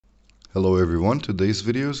Hello everyone, today's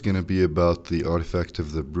video is going to be about the artifact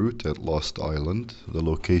of the brute at Lost Island. The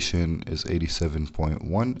location is 87.1,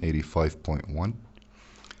 85.1.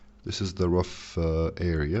 This is the rough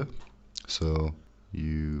area, so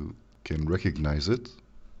you can recognize it.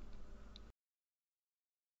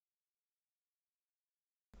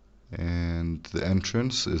 And the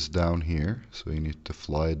entrance is down here, so you need to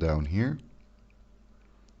fly down here.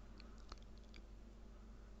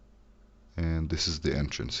 And this is the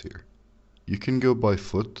entrance here. You can go by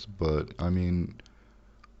foot, but I mean,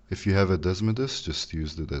 if you have a desmodus, just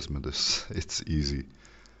use the desmodus. It's easy.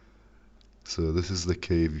 So this is the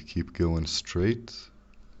cave. You keep going straight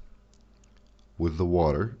with the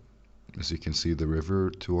water. As you can see, the river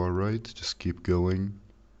to our right. Just keep going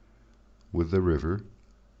with the river.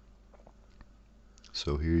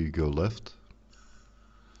 So here you go left.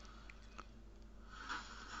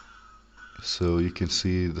 So you can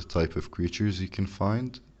see the type of creatures you can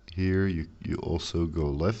find. Here you also go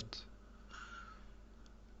left.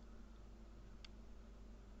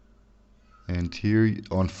 And here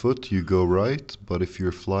on foot you go right, but if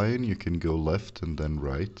you're flying you can go left and then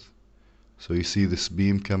right. So you see this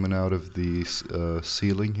beam coming out of the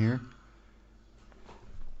ceiling here.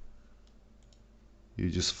 You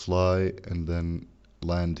just fly and then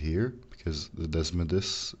land here because the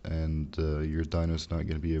desmodus and your dino's not going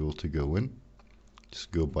to be able to go in.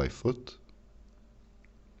 Just go by foot.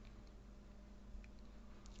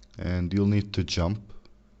 And you'll need to jump.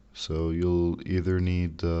 So you'll either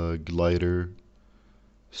need a glider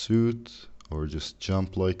suit or just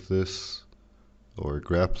jump like this or a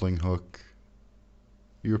grappling hook,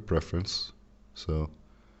 your preference. So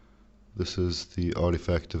this is the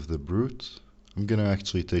artifact of the brute. I'm gonna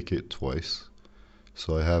actually take it twice,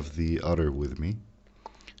 so I have the otter with me.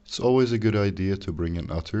 It's always a good idea to bring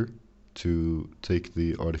an otter to take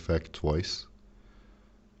the artifact twice.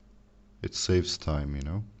 It saves time, you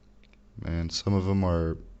know, and some of them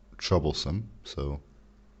are troublesome, so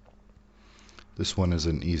this one is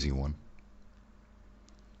an easy one.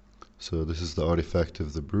 So this is the artifact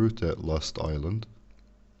of the brute at Lost Island.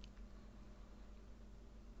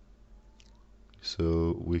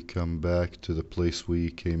 So we come back to the place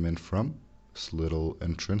we came in from, this little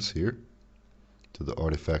entrance here to the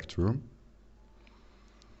artifact room.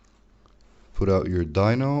 Put out your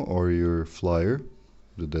dino or your flyer,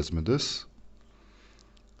 the desmodus,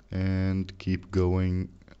 and keep going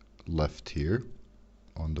left here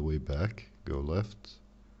on the way back. Go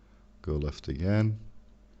left again,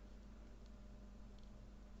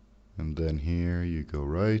 and then here you go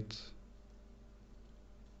right.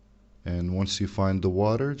 And once you find the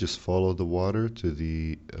water, just follow the water to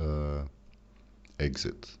the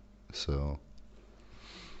exit. So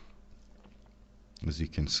as you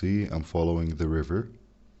can see, I'm following the river,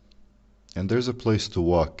 and there's a place to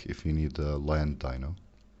walk if you need a land dino.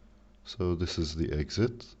 So this is the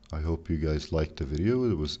exit. I hope you guys liked the video.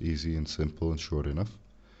 It was easy and simple and short enough.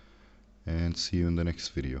 And see you in the next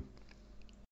video.